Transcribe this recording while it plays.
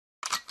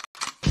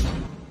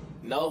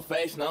No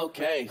face, no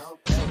case.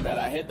 Bet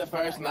I hit the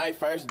first night,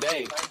 first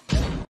date.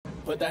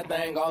 Put that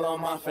thing all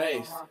on my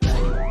face.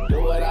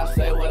 Do what I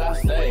say,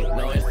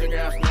 No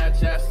Instagram,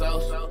 Snapchat,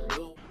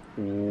 social.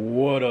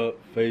 What up,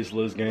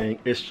 Faceless Gang?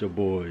 It's your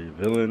boy,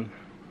 Villain.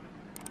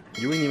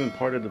 You ain't even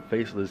part of the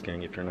Faceless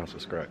Gang if you're not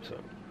subscribed, so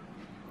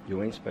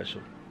you ain't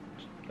special.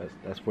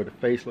 That's for the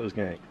Faceless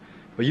Gang.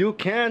 But you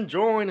can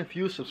join if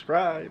you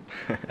subscribe.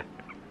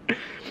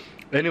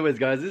 Anyways,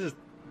 guys, this is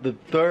the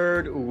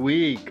 3rd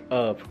week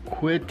of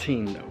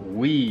quitting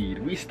weed.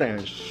 We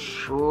stand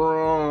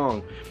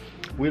strong.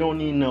 We don't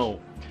need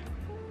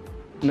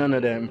none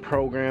of that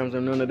programs or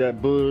none of that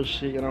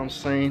bullshit, you know what I'm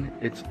saying?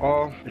 It's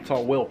all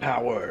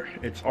willpower.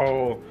 It's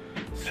all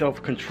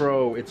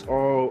self-control. It's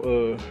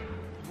all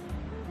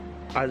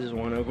I just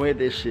want to quit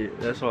this shit.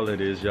 That's all it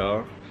is,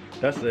 y'all.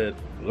 That's it.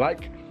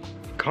 Like,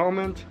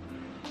 comment,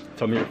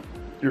 tell me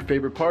your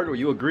favorite part, or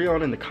you agree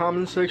on in the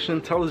comment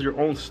section. Tell us your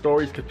own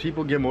stories, because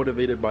people get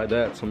motivated by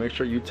that. So make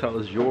sure you tell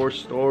us your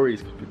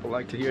stories, because people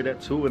like to hear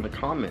that too in the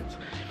comments.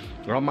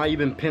 Or I might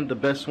even pin the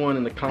best one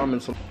in the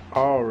comments.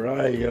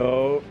 Alright,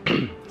 y'all.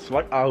 So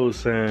like I was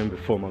saying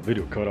before my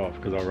video cut off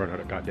because I ran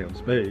out of goddamn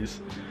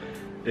space,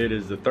 it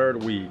is the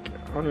 3rd week.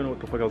 I don't even know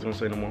what the fuck I was gonna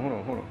say no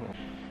more. Hold on.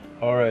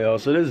 Alright, y'all,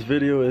 so this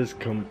video is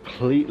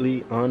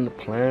completely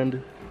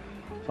unplanned.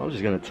 So I'm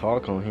just gonna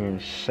talk on here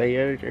and say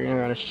everything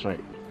I gotta say.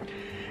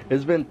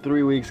 It's been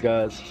 3 weeks,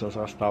 guys, since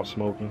I stopped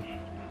smoking.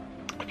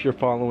 If you're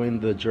following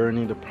the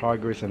journey, the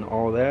progress, and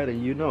all that,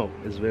 and you know,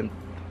 it's been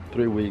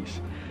 3 weeks.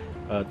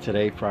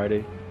 Today,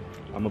 Friday.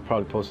 I'm gonna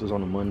probably post this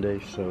on a Monday,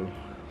 so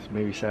it's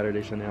maybe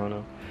Saturday, Sunday, I don't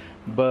know.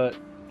 But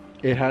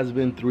it has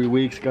been 3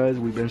 weeks, guys.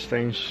 We've been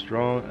staying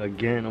strong.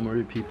 Again, I'm gonna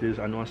repeat this.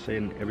 I know I say it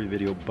in every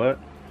video, but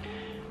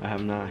I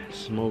have not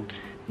smoked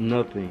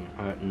nothing.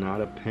 Not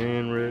a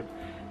pen rip.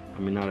 I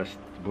mean, not a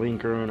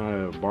blinker, not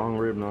a bong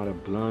rip, not a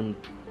blunt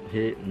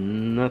hit,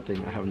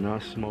 nothing. I have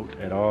not smoked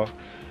at all.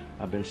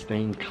 I've been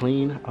staying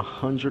clean,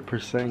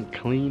 100%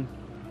 clean,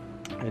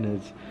 and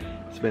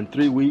it's been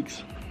 3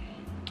 weeks.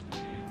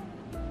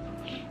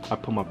 I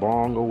put my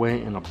bong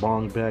away in a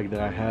bong bag that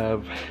I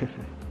have.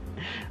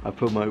 I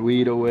put my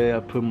weed away.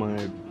 I put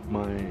my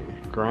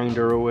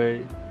grinder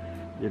away.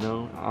 You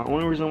know, the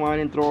only reason why I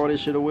didn't throw all this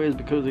shit away is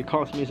because it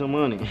cost me some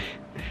money.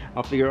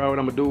 I'll figure out what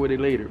I'm gonna do with it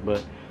later.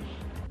 But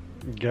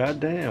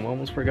goddamn, I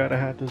almost forgot I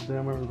had this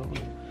damn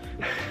Arizona.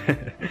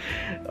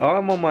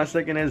 I'm on my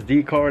second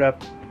SD card. I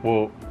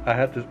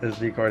had this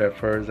SD card at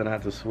first, and I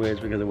had to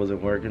switch because it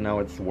wasn't working. Now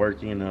it's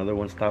working, and the other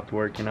one stopped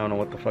working. I don't know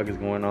what the fuck is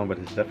going on, but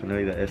it's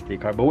definitely the SD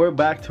card. But we're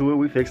back to it.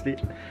 We fixed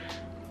it.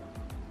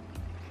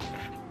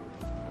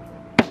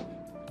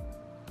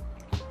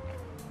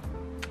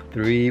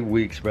 Three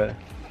weeks, bruh.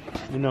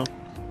 You know,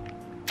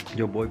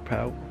 your boy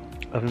proud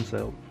of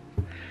himself.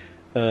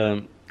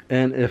 And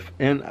if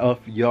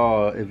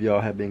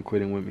y'all have been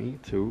quitting with me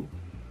too,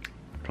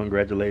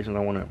 congratulations. I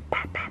want to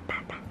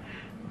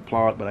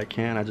applaud, but I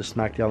can't. I just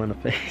smacked y'all in the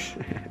face.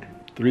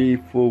 3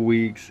 full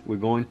weeks. We're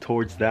going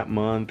towards that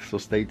month, so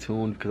stay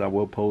tuned because I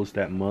will post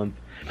that month.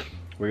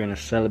 We're gonna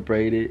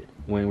celebrate it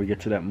when we get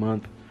to that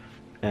month,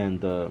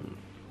 and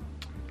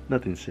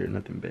nothing serious,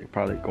 nothing big.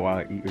 Probably go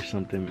out, eat or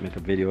something, make a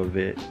video of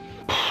it.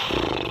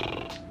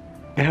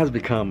 It has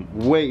become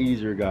way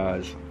easier,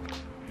 guys.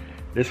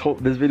 This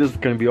video is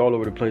gonna be all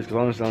over the place because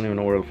honestly I don't even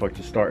know where the fuck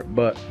to start,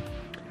 but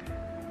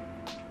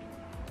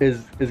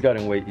it's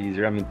gotten way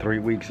easier. I mean, 3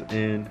 weeks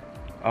in,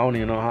 I don't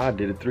even know how I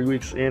did it. 3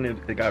 weeks in,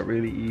 it got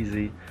really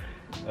easy.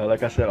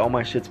 Like I said, all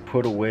my shit's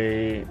put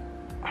away.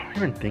 I don't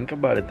even think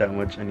about it that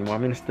much anymore. I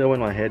mean, it's still in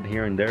my head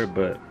here and there,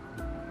 but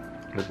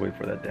let's wait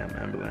for that damn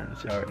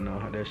ambulance. Y'all already know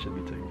how that should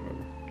be taken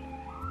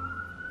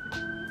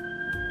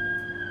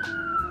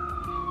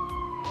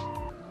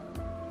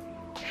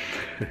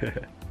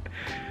forever.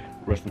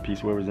 Rest in peace,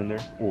 whoever's in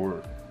there,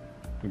 or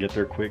get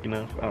there quick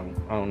enough. I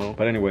don't know.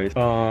 But anyways,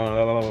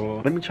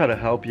 let me try to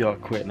help y'all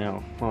quit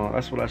now.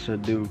 That's what I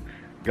should do.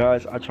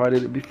 Guys, I tried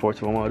it before,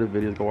 so on my other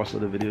videos, go watch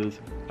other videos.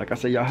 Like I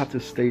said, y'all have to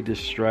stay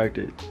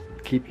distracted.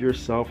 Keep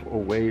yourself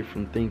away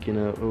from thinking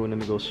of, oh, let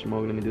me go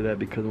smoke, let me do that,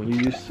 because when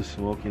you're used to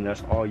smoking,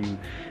 that's all you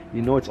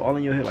know, it's all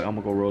in your head. Like, I'm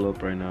gonna go roll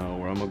up right now,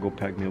 or I'm gonna go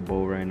pack me a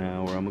bowl right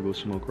now, or I'm gonna go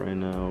smoke right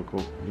now, go,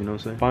 you know what I'm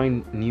saying?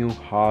 Find new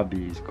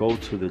hobbies. Go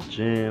to the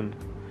gym,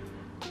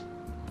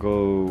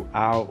 go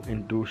out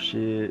and do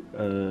shit,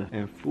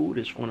 and food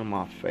is one of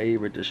my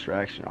favorite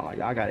distractions. I'm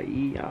like, I gotta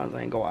eat, I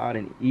ain't go out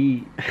and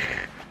eat.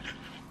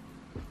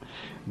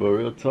 But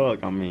real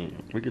talk, I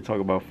mean, we could talk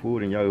about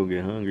food and y'all will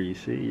get hungry. You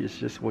see, it's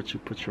just what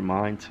you put your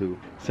mind to.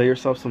 Set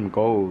yourself some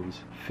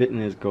goals,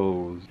 fitness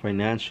goals,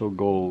 financial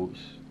goals,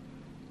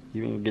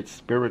 even get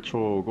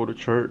spiritual, go to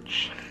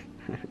church.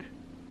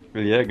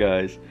 But yeah,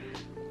 guys,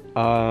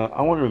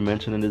 I wanted to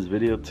mention in this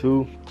video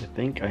too, I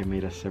think I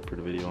made a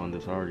separate video on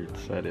this. I already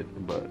said it,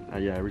 but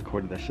yeah, I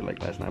recorded that shit like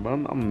last night, but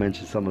I'm gonna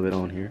mention some of it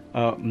on here,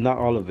 not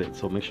all of it.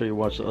 So make sure you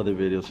watch the other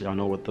videos so y'all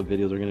know what the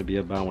videos are going to be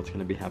about, what's going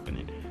to be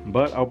happening.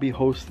 But I'll be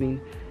hosting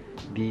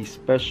these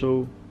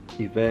special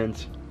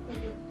events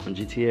on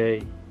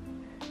GTA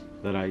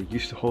that I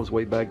used to host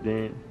way back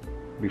then.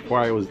 before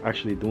I was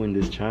actually doing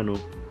this channel,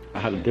 I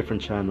had a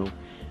different channel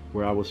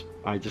where I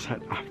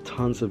have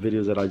tons of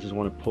videos that I just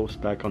want to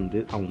post back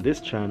on this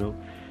channel,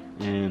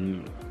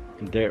 and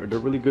they're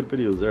really good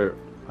videos.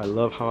 I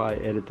love how I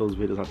edit those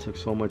videos. I took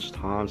so much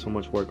time, so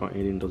much work on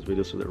editing those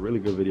videos, so they're really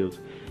good videos,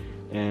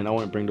 and I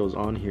want to bring those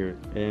on here.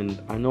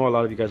 And I know a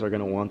lot of you guys are going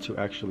to want to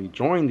actually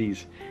join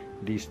these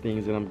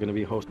things that I'm going to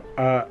be hosting.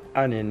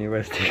 I need an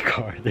SD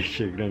card. This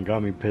shit done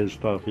got me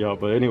pissed off, y'all.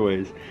 But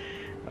anyways,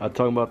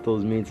 talking about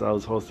those meets I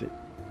was hosting,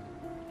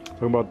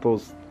 talking about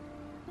those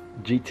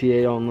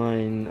GTA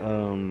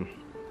Online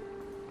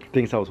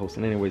things I was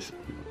hosting. Anyways,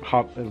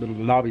 little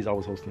lobbies I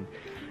was hosting.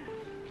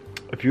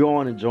 If you all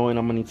want to join,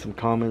 I'm gonna need some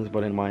comments,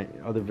 but in my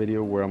other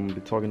video where I'm gonna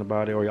be talking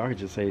about it, or y'all can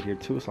just say it here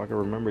too so I can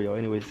remember y'all.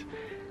 Anyways,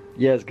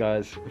 yes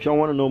guys, if y'all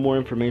want to know more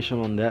information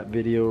on that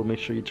video, make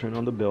sure you turn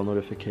on the bell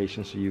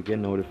notification so you get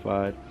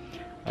notified.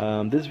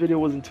 This video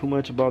wasn't too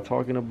much about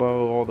talking about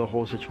all the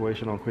whole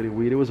situation on quitting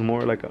weed. It was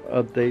more like an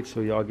update so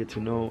y'all get to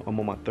know I'm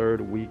on my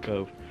 3rd week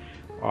of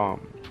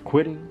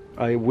quitting.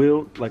 I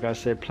will, like I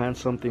said, plan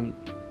something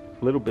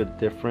a little bit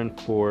different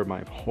for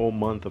my whole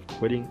month of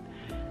quitting.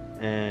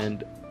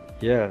 And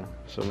yeah,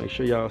 so make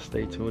sure y'all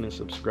stay tuned and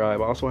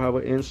subscribe. I also have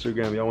an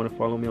Instagram. Y'all want to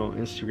follow me on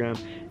Instagram,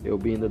 it will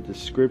be in the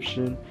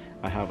description.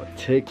 I have a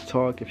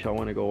TikTok if y'all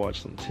want to go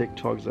watch some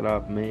TikToks that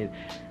I've made.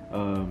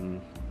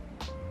 I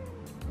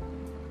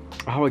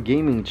have a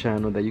gaming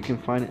channel that you can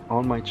find it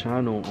on my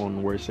channel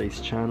on where it says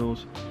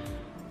channels.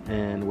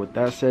 And with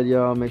that said,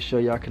 y'all, make sure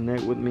y'all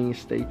connect with me,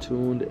 stay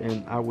tuned,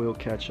 and I will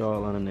catch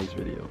y'all on the next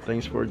video.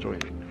 Thanks for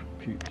joining.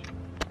 Peace.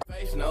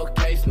 No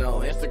case, no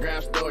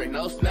Instagram story,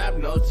 no snap,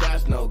 no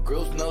chats, no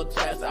groups, no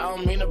chats. I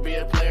don't mean to be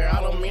a player,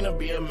 I don't mean to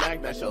be a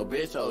Mac. That's your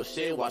bitch, oh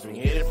shit, watch me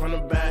hit it from the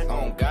back.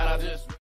 Oh God, I just